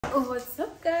What's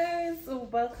up guys,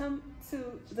 welcome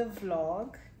to the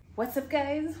vlog. What's up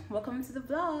guys, welcome to the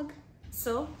vlog.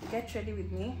 So get ready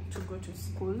with me to go to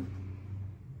school.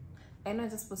 I know I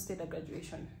just posted a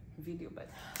graduation video, but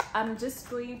I'm just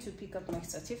going to pick up my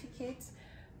certificate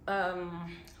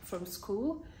from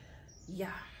school.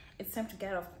 Yeah, it's time to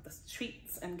get off the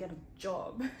streets and get a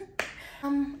job.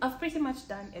 I've pretty much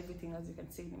done everything, as you can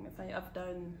see. I've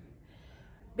done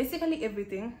basically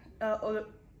everything.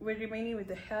 We're remaining with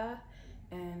the hair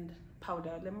and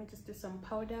powder. Let me just do some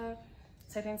powder,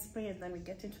 setting spray, and then we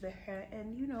get into the hair.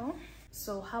 And you know,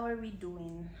 so how are we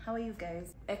doing? How are you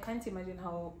guys? I can't imagine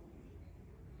how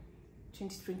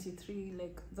 2023,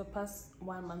 like the past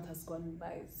 1 month, has gone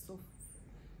by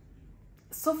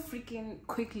so freaking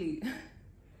quickly.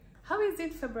 How is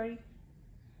it February?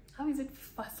 How is it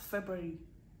 1st February?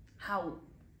 How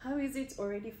is it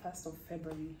already 1st of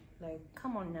February? Like,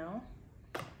 come on now.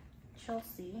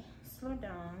 Chelsea, slow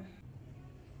down.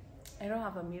 I don't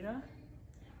have a mirror,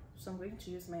 so I'm going to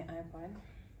use my iPad.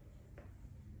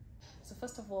 So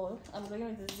first of all, I'm going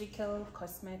with the Ezekiel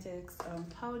Cosmetics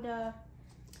powder.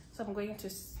 So I'm going to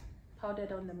powder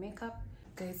down the makeup.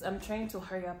 Guys, I'm trying to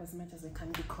hurry up as much as I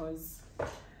can, because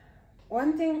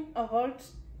one thing about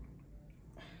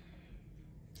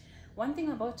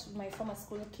my former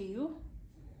school, KU,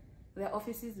 their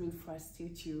offices will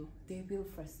frustrate you. They will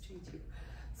frustrate you.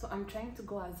 So I'm trying to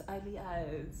go as early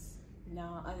as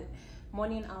now,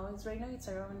 morning hours. Right now it's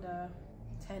around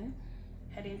 10,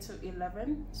 heading to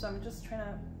 11. So I'm just trying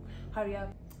to hurry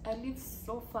up. I live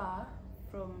so far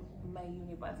from my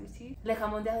university. Like,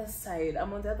 I'm on the other side.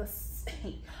 I'm on the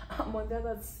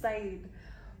other side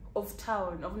of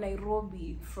town, of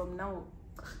Nairobi from now.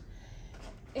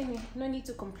 Anyway, no need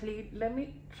to complain. Let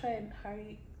me try and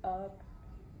hurry up,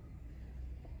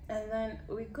 and then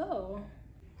we go.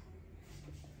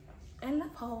 I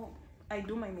love how I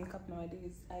do my makeup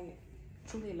nowadays. I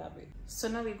truly love it. So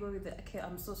now we go with the, okay,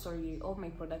 I'm so sorry, all my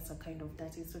products are kind of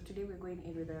dirty. So today we're going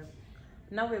in with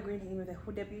the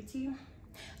Huda Beauty.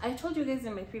 I told you guys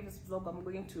in my previous vlog I'm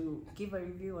going to give a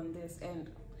review on this, and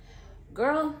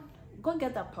girl, go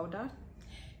get that powder.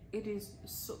 It is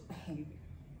so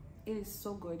it is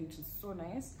so good. It is so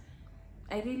nice.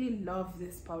 I really love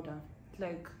this powder.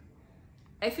 Like,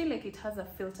 I feel like it has a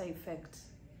filter effect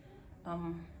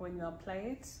when you apply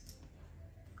it.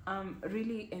 I'm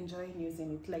really enjoying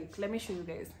using it. Like, let me show you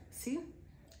guys. See,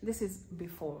 this is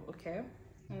before. Okay,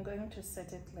 I'm going to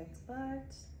set it like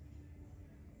that.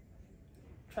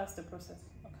 Trust the process.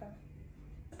 Okay,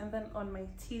 and then on my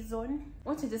T-zone,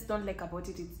 what I just don't like about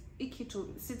it, it's icky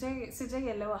to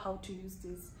sijaielewa how to use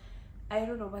this. I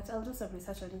don't know, but I'll do some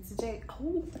research on it.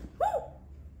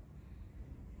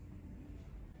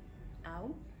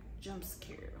 Ow, jump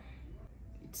scare.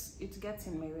 It gets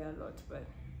in my way a lot, but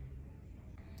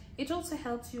it also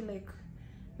helps you, like,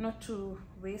 not to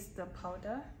waste the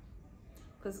powder.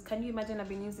 Because can you imagine, I've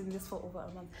been using this for over a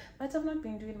month, but I've not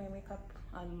been doing my makeup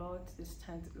a lot this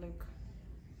time, like,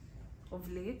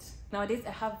 of late. Nowadays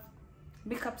I have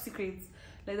makeup secrets,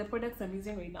 like the products I'm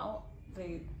using right now,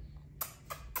 the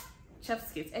chef's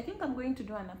kiss. I think I'm going to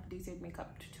do an updated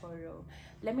makeup tutorial.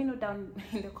 Let me know down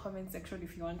in the comment section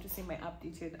if you want to see my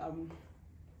updated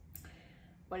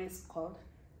what is called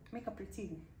makeup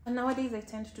routine. And nowadays I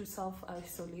tend to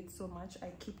self-isolate so much.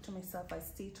 I keep to myself, I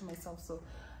stay to myself, so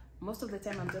most of the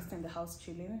time I'm just in the house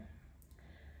chilling.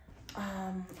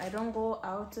 I don't go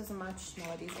out as much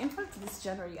nowadays. In fact, this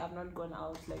January I've not gone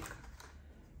out, like,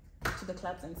 to the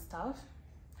clubs and stuff.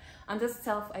 I'm just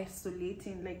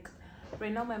self-isolating. Like,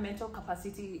 right now my mental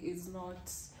capacity is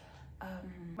not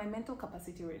right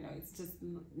now, it's just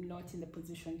not in the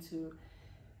position to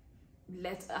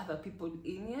let other people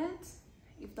in yet,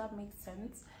 if that makes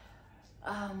sense.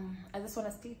 I just want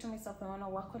to stay to myself. I want to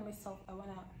work on myself. I want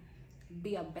to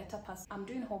be a better person. I'm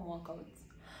doing home workouts.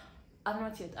 I'm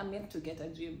not yet. I'm meant to get a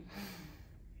gym.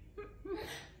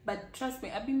 But trust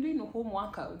me, I've been doing home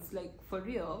workouts, like, for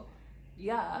real.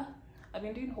 Yeah, I've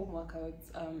been doing home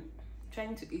workouts,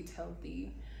 trying to eat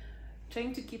healthy,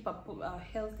 trying to keep up a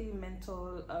healthy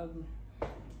mental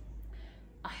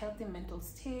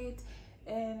state.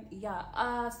 And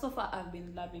yeah, so far I've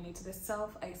been loving it. The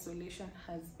self-isolation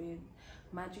has been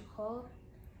magical,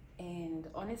 and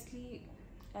honestly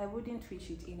I wouldn't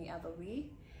wish it any other way.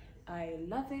 I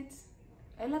love it.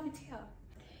 I love it here.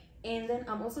 And then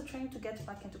I'm also trying to get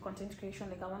back into content creation.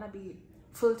 Like, I want to be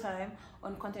full-time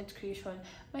on content creation,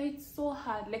 but it's so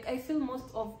hard. Like, I feel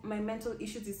most of my mental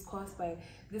issues is caused by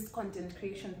this content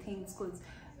creation things, because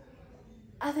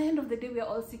at the end of the day, we are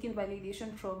all seeking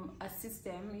validation from a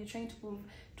system. You're trying to prove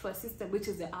to a system, which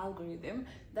is the algorithm,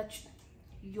 that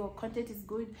your content is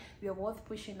good, you're worth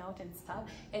pushing out and stuff,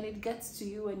 and it gets to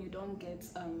you and you don't get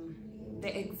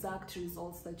the exact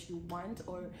results that you want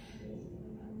or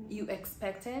you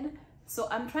expected. So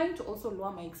I'm trying to also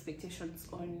lower my expectations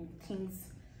on things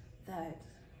that,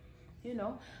 you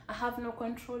know, I have no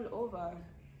control over.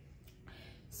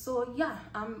 So yeah,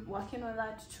 I'm working on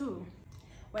that too.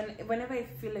 Whenever I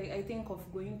feel like I think of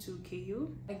going to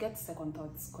KU, I get second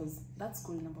thoughts, because that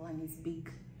school, number one, is big,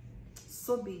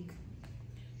 so big,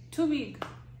 too big.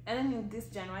 And then in this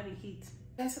January heat,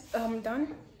 guys, I'm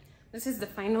done. This is the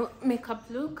final makeup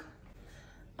look.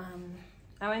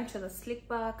 I went to the slick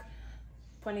back,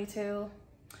 ponytail.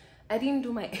 I didn't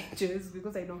do my edges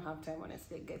because I don't have time,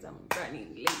 honestly, guys. I'm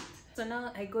running late. So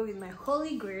now I go with my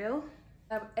holy grail.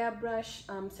 I have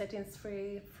airbrush setting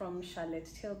spray from Charlotte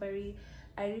Tilbury.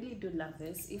 I really do love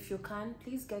this. If you can,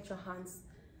 please get your hands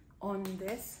on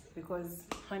this, because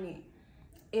honey,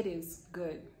 it is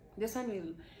good. This one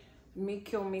will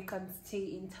make your makeup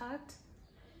stay intact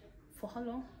for how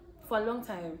long? For a long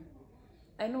time.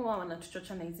 I know I want to church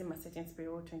and using my setting spray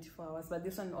all 24 hours, but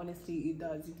this one, honestly, it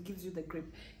does. It gives you the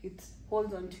grip. It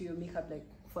holds on to your makeup like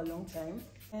for a long time.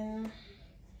 And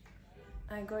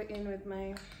I go in with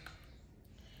my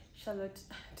Charlotte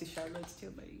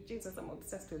Tilbury. Jesus, I'm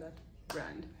obsessed with that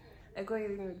brand. I go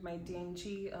in with my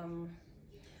D&G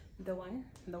the one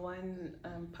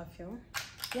perfume.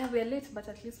 Yeah, we're late, but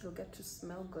at least we'll get to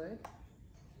smell good.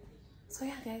 So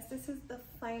yeah, guys, this is the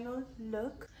final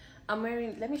look. I'm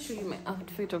wearing, let me show you my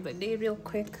outfit of the day real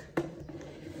quick.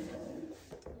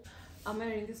 I'm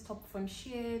wearing this top from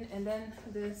Shein, and then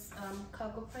this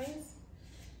cargo pants,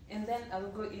 and then I'll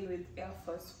go in with Air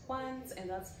Force Ones, and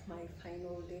that's my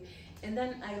final day. And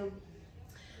then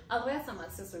I'll wear some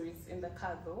accessories in the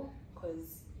car though,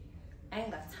 because I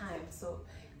ain't got time. So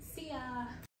see ya.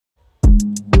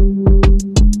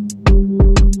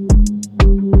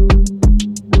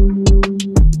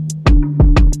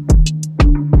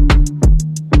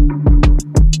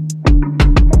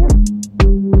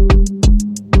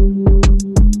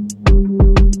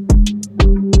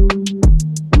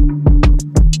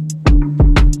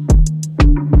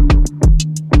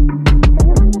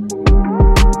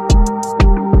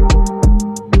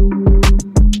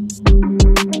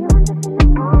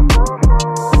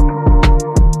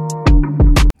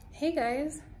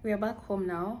 We are back home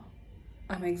now.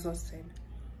 I'm exhausted.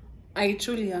 I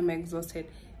truly am exhausted.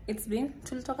 It's been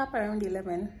till talk up around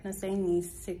 11. I'm saying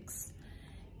 6.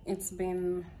 It's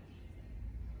been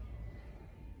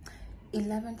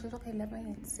 11 till talk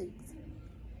 11. It's 6.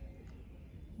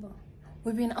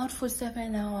 We've been out for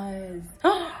 7 hours.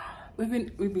 we've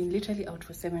been literally out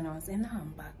for 7 hours, and now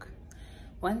I'm back.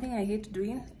 One thing I hate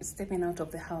doing is stepping out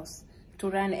of the house to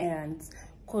run errands,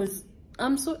 because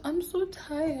I'm so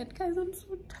tired, guys. I'm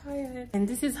so tired. And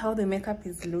this is how the makeup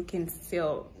is looking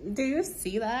still. Do you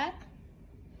see that?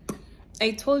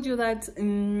 I told you that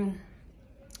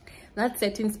that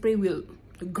setting spray will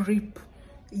grip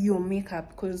your makeup,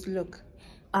 because look,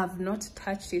 I've not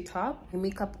touched it up. The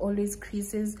makeup always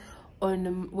creases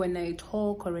on when I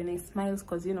talk or when I smile,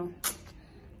 because you know,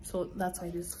 so that's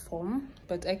why this form.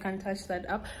 But I can touch that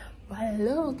up. But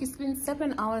look, it's been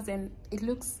 7 hours and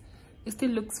it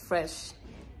still looks fresh,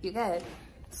 you get it?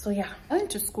 So yeah, I went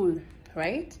to school,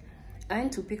 right? I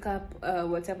went to pick up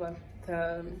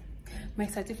my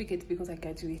certificate, because I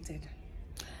graduated.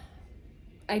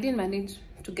 I didn't manage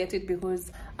to get it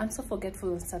because I'm so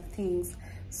forgetful of some things.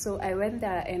 So I went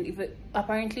there, and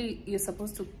apparently you're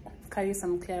supposed to carry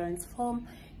some clearance form,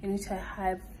 in which I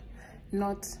have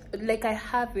not, like I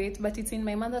have it, but it's in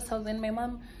my mother's house, and my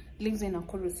mom lives in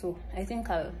Nakuru, so I think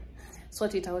I'll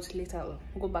sort it out later. I'll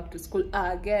go back to school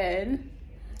again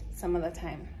some other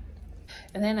time.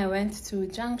 And then I went to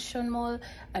Junction Mall.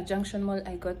 At Junction Mall,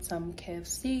 I got some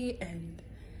KFC and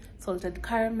salted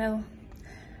caramel.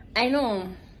 I know,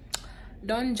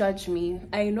 don't judge me.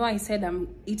 I know I said I'm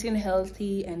eating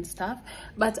healthy and stuff,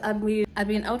 but I've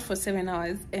been out for 7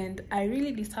 hours and I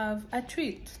really deserve a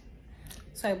treat.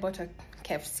 So I bought a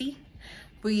KFC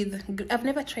with, I've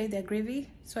never tried their gravy,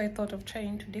 so I thought of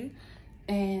trying today.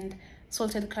 And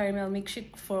salted caramel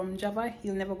milkshake from Java.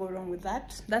 You'll never go wrong with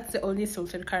that. That's the only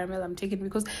salted caramel I'm taking,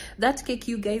 because that cake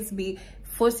you guys be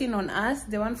forcing on us,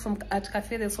 the one from at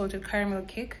cafe, the salted caramel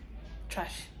cake,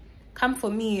 trash. Come for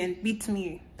me and beat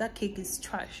me. That cake is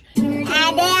trash.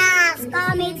 I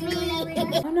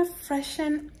wanna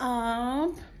freshen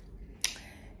up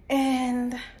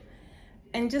and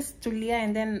just to Leah,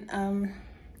 and then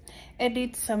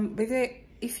edit some.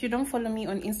 If you don't follow me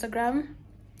on Instagram,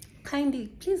 kindly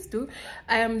please do.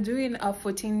 I am doing a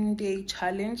 14-day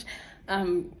challenge,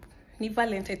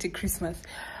 Nivalent at Christmas.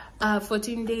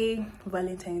 14-day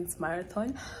Valentine's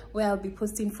marathon, where I'll be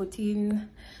posting 14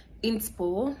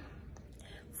 inspo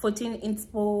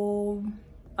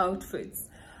outfits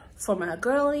for my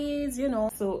girlies, you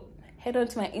know. So head on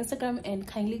to my Instagram and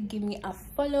kindly give me a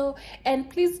follow, and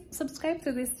please subscribe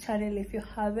to this channel if you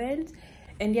haven't.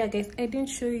 And yeah guys, I didn't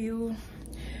show you.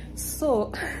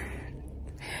 So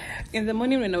in the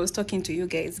morning when I was talking to you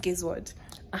guys, guess what?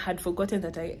 I had forgotten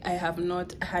that I had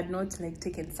not like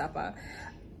taken supper.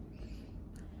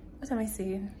 What am I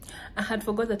saying? I had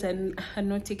forgot that I had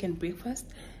not taken breakfast.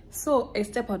 So I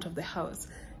step out of the house.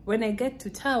 When I get to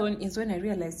town is when I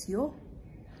realized, yo,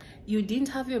 you didn't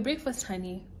have your breakfast,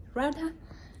 honey. Rather.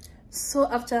 So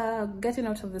after getting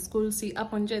out of the school, see,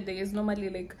 up on Jet there is normally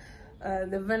like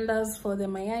the vendors for the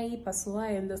mayai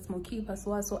pasua and the smoky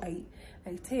pasua. So I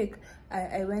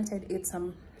went and ate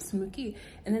some smoky,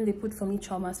 and then they put for me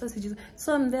choma sausages.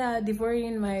 So I'm there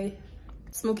devouring my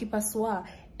smoky pasua,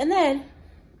 and then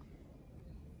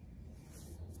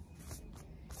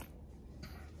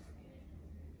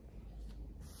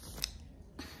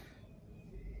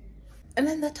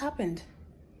that happened.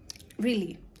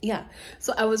 Really, yeah.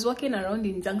 So I was walking around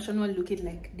in Junction Mall looking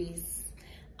like this,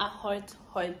 a hot,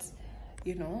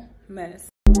 you know, mess.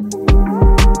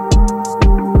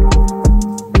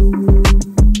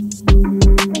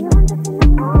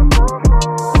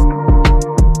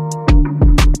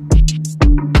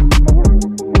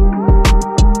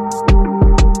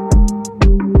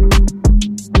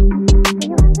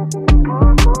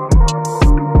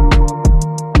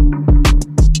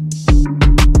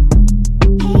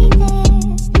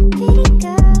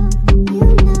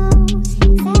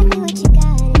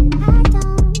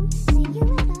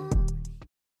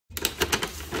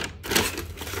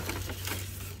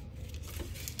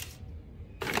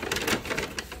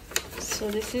 So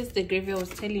this is the gravy I was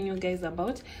telling you guys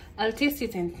about. I'll taste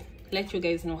it and let you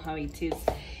guys know how it is.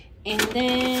 And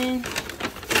then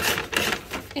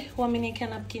wameneka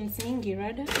napkins mingi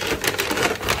rather.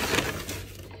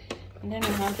 And then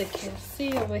we have the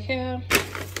KFC over here.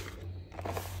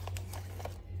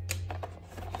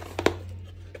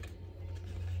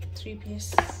 Three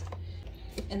pieces.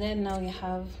 And then now we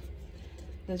have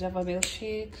the Java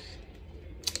milkshake.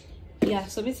 Yeah,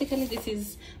 so basically this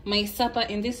is my supper,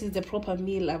 and this is the proper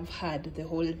meal I've had the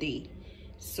whole day.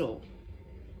 So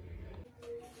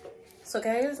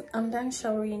guys, I'm done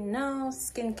showering now,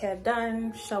 skincare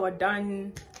done, shower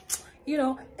done, you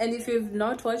know. And if you've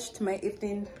not watched my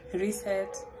evening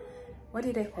reset, what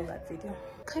did I call that video,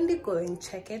 kindly go and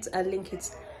check it. I'll link it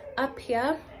up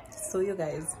here. So you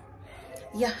guys,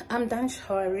 yeah, I'm done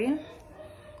showering.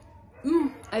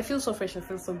 I feel so fresh, I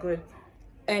feel so good,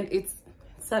 and it's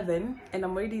 7 and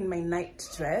I'm already in my night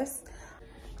dress.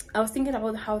 I was thinking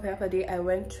about how the other day I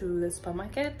went to the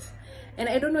supermarket, and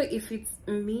I don't know if it's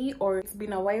me or it's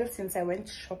been a while since I went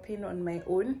shopping on my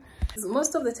own.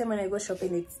 Most of the time when I go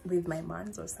shopping, it's with my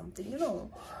mans or something, you know.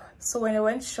 So when I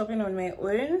went shopping on my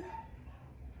own,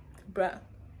 bruh,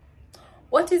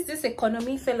 what is this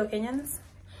economy, fellow Kenyans?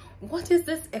 What is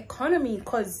this economy?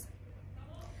 Because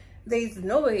there is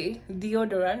no way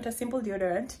deodorant, a simple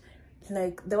deodorant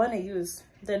like the one I use,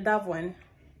 the Dove one,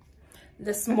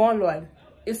 the small one,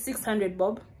 is 600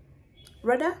 bob.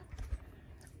 Rather,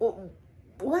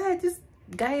 why are these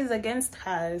guys against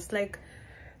us? Like,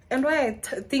 and why are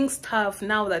things tough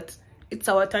now that it's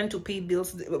our turn to pay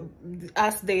bills,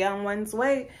 us the young ones?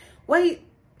 Why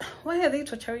are they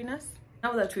torturing us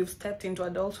now that we've stepped into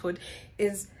adulthood?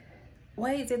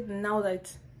 Why is it now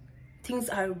that things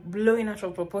are blowing out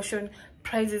of proportion,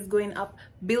 prices going up,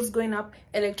 bills going up,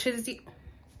 electricity?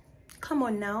 Come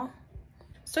on now.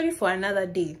 Sorry for another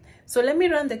day. So let me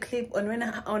run the clip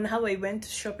on how I went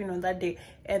shopping on that day,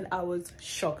 and I was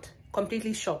shocked,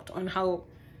 completely shocked on how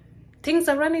things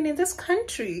are running in this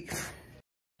country.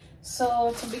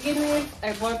 So to begin with,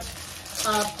 I bought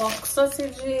pork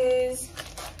sausages.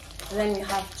 Then we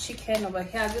have chicken over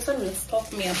here. This one will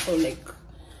stock me up for like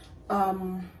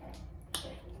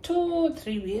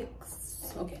 2-3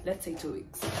 weeks. Okay, let's say 2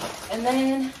 weeks. And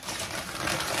then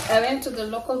I went to the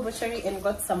local butchery and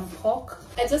got some pork.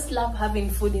 I just love having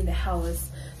food in the house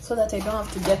so that I don't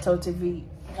have to get out every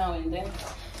now and then.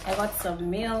 I got some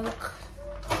milk,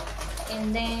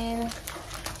 and then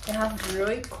I have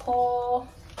Royco,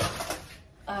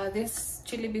 this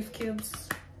chili beef cubes.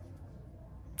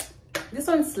 This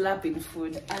one's slapping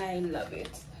food. I love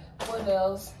it. What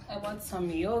else? I bought some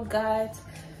yogurt.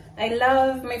 I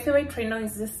love, my favorite right now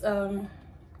is this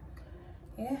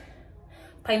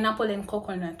pineapple and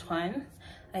coconut one.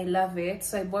 I love it,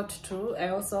 so I bought 2. I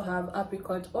also have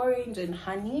apricot orange and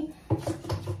honey.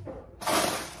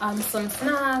 Some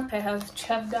snack. I have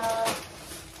cheddar,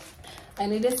 I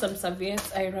needed some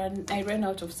serviettes. I ran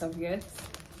out of serviettes.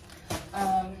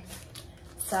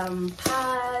 Some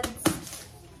pads,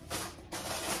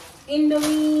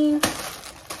 Indomie.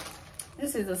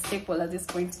 This is a staple at this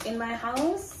point in my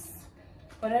house.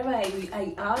 Whatever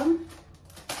I am,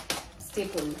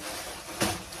 staple.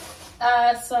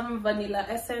 Some vanilla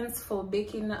essence for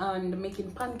baking and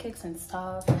making pancakes and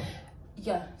stuff.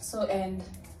 Yeah, so, and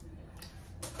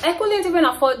I couldn't even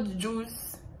afford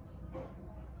juice.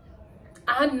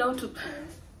 I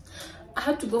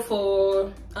had to go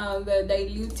for the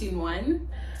diluting one.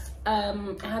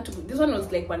 This one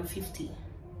was like 150.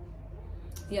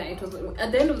 Yeah, it was.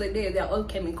 At the end of the day, they're all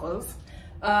chemicals.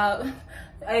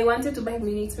 I wanted to buy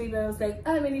Minute Maid, but I was like,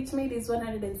 Minute Maid is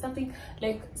 100 and something.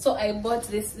 Like, so I bought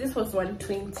this. This was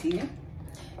 120,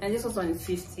 and this was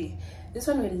 150. This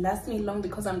one will last me long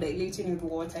because I'm diluting with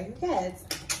water. Yes.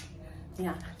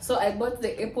 Yeah. So I bought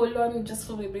the apple one just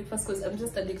for my breakfast because I'm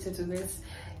just addicted to this,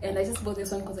 and I just bought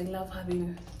this one because I love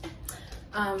having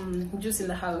juice in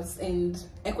the house, and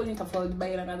I couldn't afford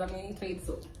buying another Minute Maid.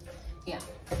 So yeah.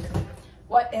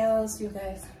 What else, you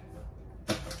guys?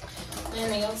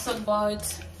 And I also bought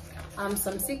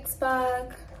some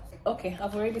 6-pack. Okay,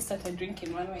 I've already started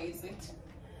drinking one. Where is it?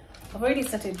 I've already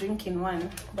started drinking one,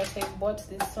 but I bought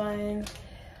this one.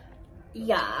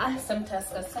 Yeah, some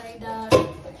Tusker cider.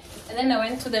 And then I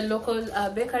went to the local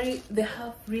bakery. They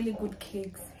have really good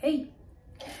cakes. Hey,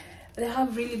 they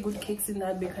have really good cakes in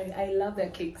that bakery. I love their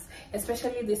cakes,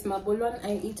 especially this marble one.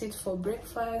 I eat it for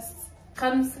breakfast.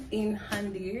 Comes in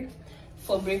handy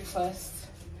for breakfast,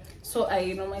 so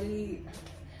I normally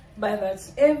buy that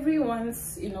every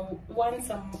once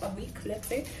a week, let's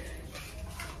say.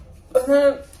 But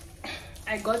then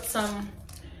I got some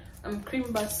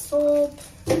cream bar soap,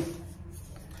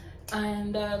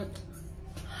 and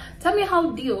tell me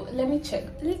how Dio, let me check.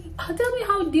 Tell me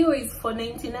how Dio is for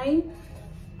 99.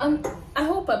 I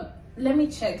hope let me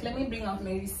check. Let me bring out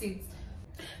my receipts.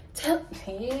 Tell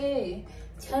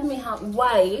me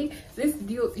why this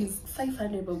Dio is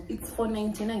 500 bob. It's for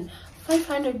 99.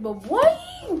 500 bob. Why?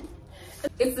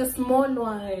 It's the small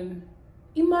one.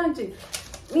 Imagine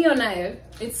me and I.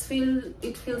 It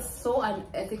feels so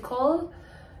unethical.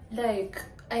 Like,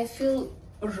 I feel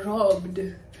robbed.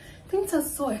 Things are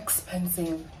so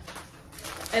expensive.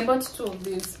 I bought 2 of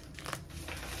these.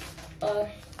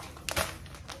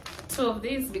 2 of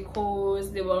these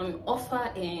because they were on offer,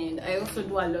 and I also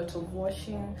do a lot of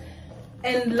washing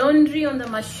and laundry on the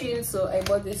machine, so I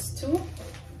bought this too.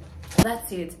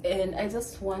 That's it. And I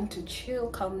just want to chill,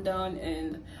 calm down,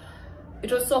 and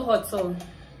it was so hot, so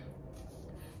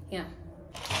yeah.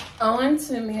 I want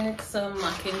to make some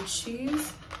mac and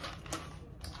cheese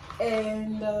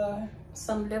and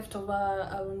some leftover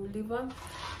liver.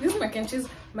 This mac and cheese,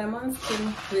 my mom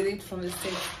came with it from the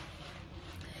States,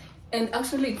 and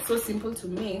actually it's so simple to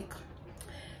make,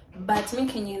 but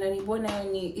making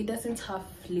it doesn't have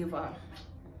flavor.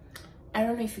 I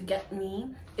don't know if you get me.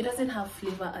 It doesn't have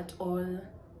flavor at all.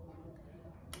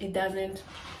 It doesn't.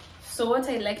 So what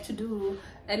I like to do,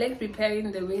 I like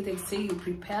preparing the way they say you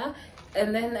prepare,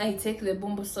 and then I take the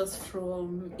bumbo sauce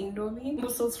from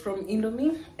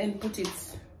Indomie, and put it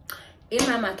in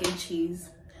my mac and cheese,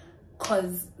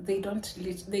 because they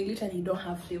literally don't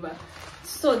have flavor.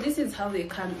 So this is how they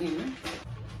come in.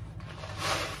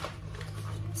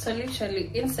 So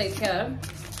literally inside here,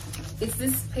 it's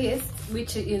this paste,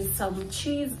 which is some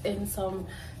cheese and some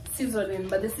seasoning,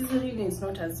 but the seasoning is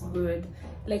not as good.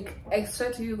 Like, I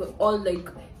swear to you, all like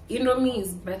Indomie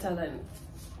is better than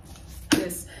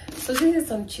this. So this is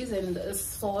some cheese and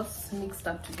sauce mixed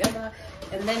up together,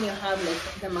 and then you have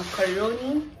like the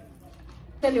macaroni.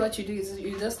 Tell you what you do is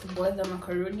you just boil the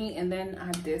macaroni and then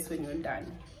add this when you're done.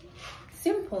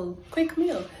 Simple, quick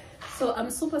meal. So I'm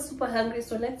super hungry,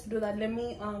 so let's do that. Let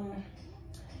me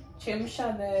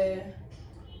chemsha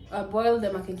boil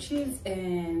the mac and cheese,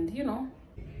 and you know.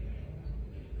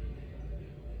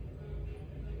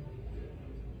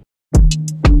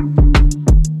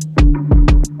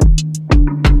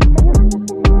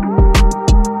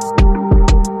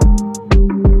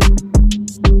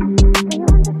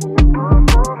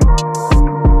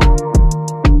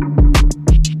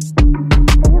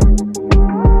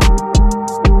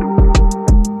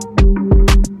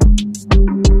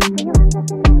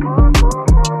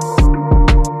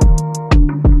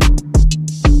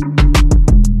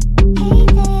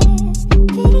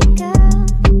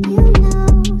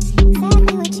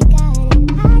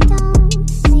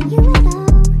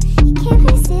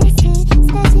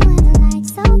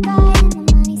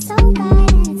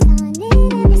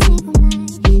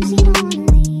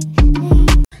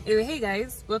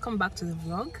 Welcome back to the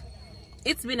vlog.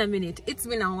 It's been a minute. It's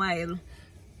been a while.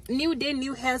 New day,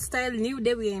 new hairstyle, new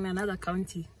day. We're in another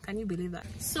county. Can you believe that?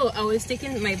 So I was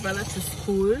taking my brother to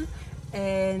school,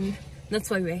 and that's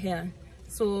why we're here.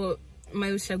 So my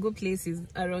Ushago place is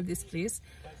around this place.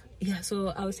 Yeah, so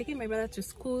I was taking my brother to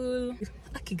school.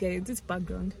 Okay guys, this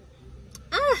background.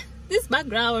 This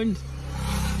background.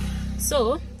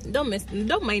 So don't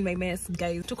mind my mess,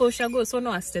 guys. To Ushago, so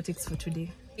no aesthetics for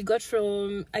today. I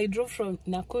drove from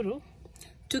Nakuru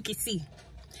to Kisii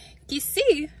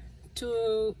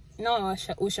to now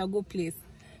Ushago place.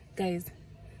 Guys,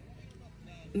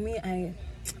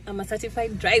 I'm a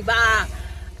certified driver.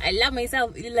 I love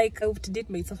myself. Like, I have to date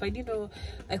myself. I didn't know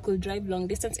I could drive long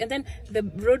distance. And then the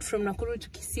road from Nakuru to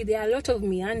Kisii, there are a lot of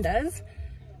meanders,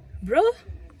 bro.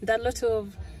 There are a lot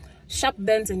of sharp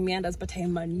bends and meanders, but I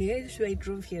managed. I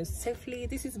drove here safely.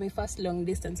 This is my first long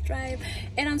distance drive,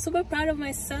 and I'm super proud of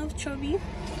myself, Chubby.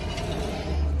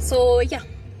 So yeah,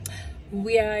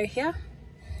 we are here.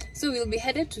 So we'll be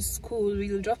headed to school.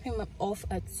 We'll drop him off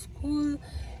at school,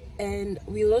 and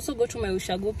we'll also go to my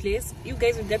Ushago place. You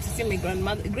guys will get to see my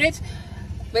grandmother. Great.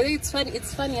 But it's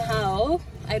funny how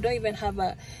I don't even have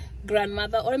a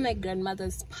grandmother. All my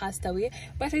grandmothers passed away,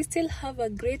 but I still have a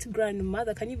great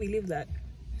grandmother. Can you believe that?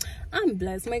 I'm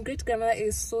blessed. My great grandmother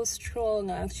is so strong.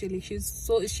 Actually, she's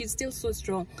still so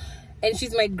strong, and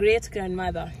she's my great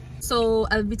grandmother. So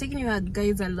I'll be taking you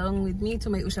guys along with me to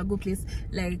my Ushago place.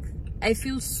 Like, I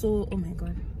feel so, oh my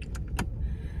god,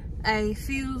 I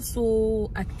feel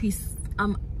so at peace.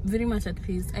 I'm very much at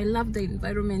peace. I love the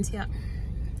environment here.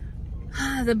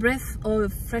 The breath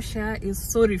of fresh air is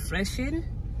so refreshing.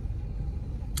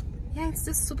 Yeah, it's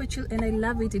just super chill, and I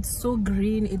love it. It's so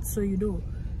green. It's so, you know,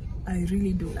 I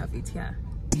really do love it here.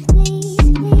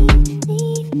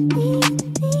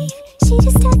 She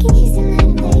just talking, he's a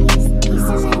man Vegas. He's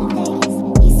a man Vegas.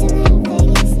 He's a man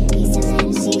Vegas. He's a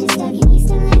man. She just talking, he's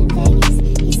a man Vegas.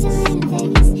 He's a man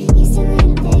Vegas. He's a man Vegas. He's a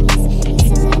man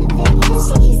Vegas.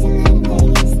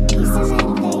 He's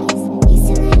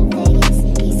a man Vegas. He's a man Vegas. He's a man Vegas.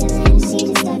 He's a man. She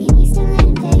just talking, he's a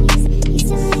man Vegas. He's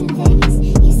a man Vegas.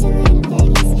 He's a man Vegas. He's a man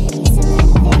Vegas. She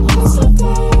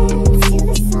dance to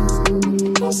the song.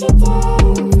 And she dance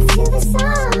to the song. And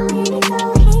it go, hey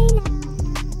now.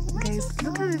 Guys,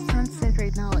 look at the sunset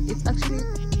right now. It's actually,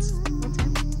 what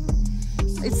time?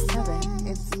 It's 7.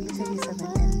 It's literally 7,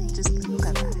 and just look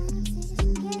at that.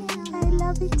 I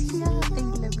love it here. I love it,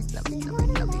 love it, love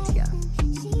it, love it here.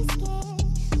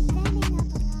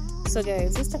 So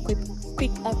guys, just a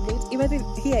quick update. Even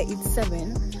here it's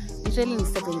 7. Literally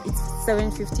it's 7. It's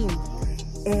 7:15,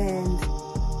 and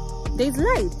there's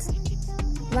light.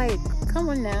 Like, come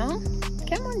on now.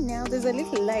 Come on now. There's a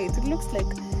little light. It looks like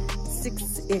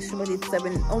 6-ish, but it's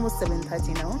 7, almost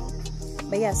 7:30 now.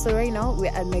 But yeah, so right now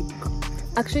we're at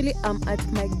I'm at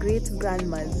my great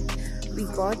grandma's. We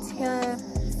got here,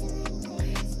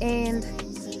 and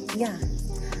yeah,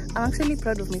 I'm actually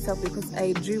proud of myself because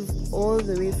I drove all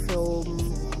the way from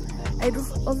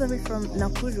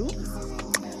Nakuru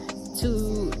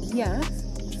to here.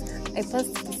 I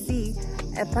passed Kisii.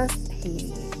 I passed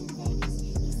here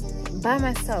by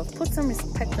myself. Put some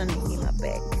respect on me, my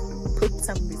bag. Put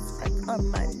some respect on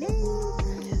my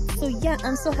name. So yeah,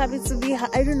 I'm so happy to be here.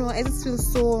 I don't know, I just feel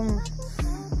so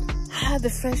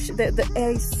the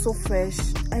air is so fresh.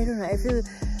 I don't know,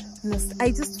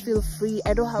 I just feel free.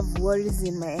 I don't have worries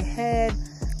in my head.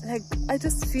 Like, I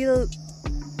just feel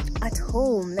at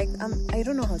home. Like, I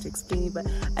don't know how to explain it, but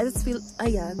I just feel,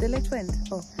 yeah, the light went.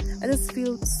 Oh, I just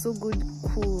feel so good,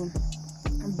 cool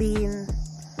being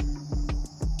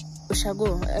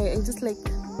Ushago. I just like,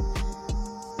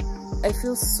 I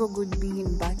feel so good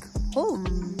being back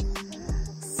home.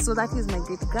 So that is my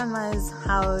great grandma's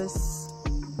house.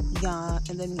 Yeah,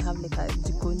 and then we have like a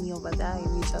jikoni over there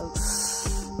in which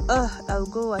I'll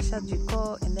go wash up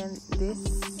jiko, and then this,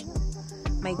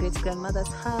 my great grandmother's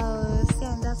house.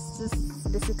 Yeah, and that's just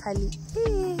basically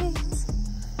it.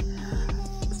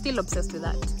 Still obsessed with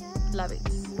that. Love it.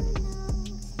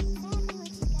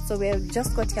 So we have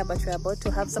just got here, but we're about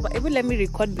to have supper. Even let me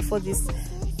record before this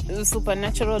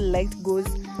supernatural light goes.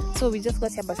 So we just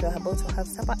got here, but we're about to have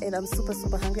supper, and I'm super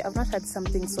hungry. I've not had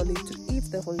something solid to eat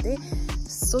the whole day.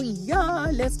 So yeah,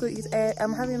 let's go eat.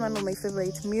 I'm having one of my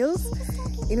favorite meals,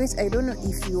 in which I don't know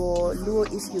if you're Luo,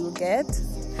 if you'll get,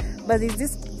 but there's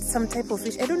this some type of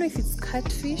fish. I don't know if it's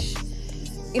catfish.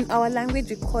 In our language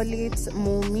we call it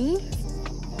momi.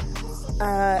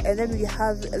 And then we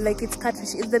have, like, it's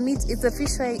catfish. It's the meat. It's a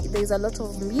fish fry. There's a lot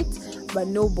of meat but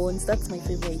no bones. That's my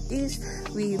favorite dish.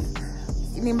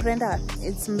 In mrenda,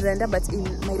 it's mrenda, but in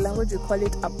my language we call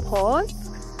it a pot,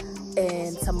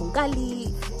 and some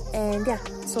ugali. And yeah,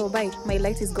 so bye. My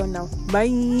light is gone now.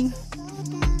 Bye.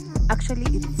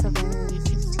 Actually, it's 7